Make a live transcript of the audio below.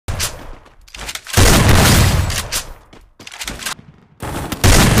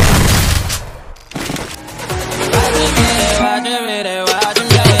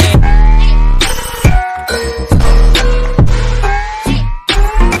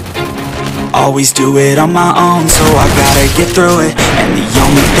always do it on my own, so I gotta get through it. And the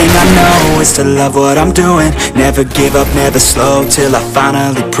only thing I know is to love what I'm doing. Never give up, never slow, till I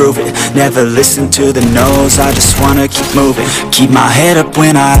finally prove it. Never listen to the no's, I just wanna keep moving. Keep my head up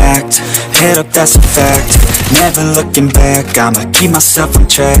when I act, head up, that's a fact. Never looking back, I'ma keep myself on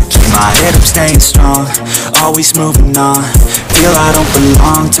track. Keep my head up, staying strong, always moving on. Feel I don't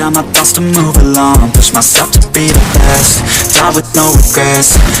belong, tell my thoughts to move along. Push myself to be the best, die with no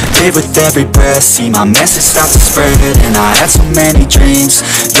regrets. Live with every breath, see my message start to spread. And I had so many dreams,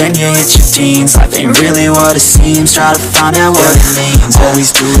 then you hit your teens. Life ain't really what it seems, try to find out what it means.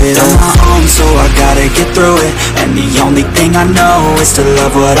 Always do it on my own, so I gotta get through it. And the only thing I know is to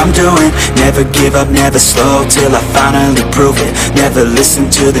love what I'm doing. Never give up, never slow, till I finally prove it. Never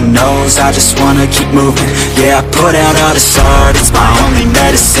listen to the no's, I just wanna keep moving. Yeah, I put out all this art, it's my only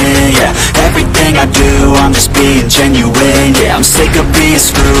medicine. Yeah, everything I do, I'm just being genuine. Yeah, I'm sick of being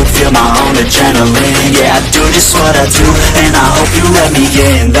screwed, feel my own adrenaline. Yeah, I do just what I do, and I hope you let me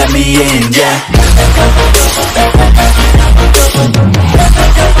in, yeah.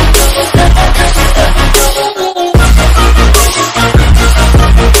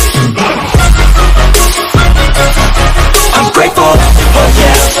 I'm grateful, oh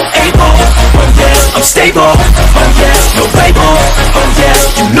yeah, able, oh yeah, I'm stable, oh yeah, no label, oh yeah,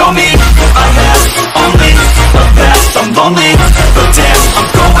 you know me, I have only the best. I'm lonely, but damn, I'm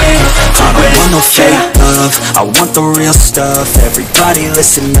going. I don't want no fake love, I want the real stuff. Everybody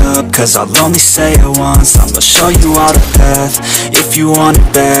listen up, cause I'll only say it once. I'm gonna show you all the path, if you want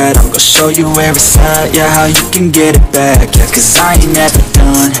it bad. I'm gonna show you where it's at, yeah, how you can get it back. Yeah, cause I ain't never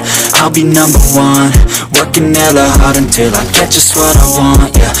done, I'll be number one. Working hella hard until I get just what I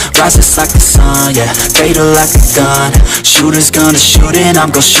want. Yeah, rises like the sun, yeah, fatal like a gun. Shooter's gonna shoot and I'm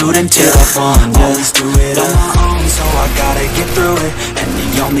gonna shoot until I fall. Always do it on my own, so I gotta get through it. And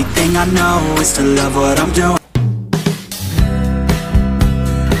the only thing I know is to love what I'm doing.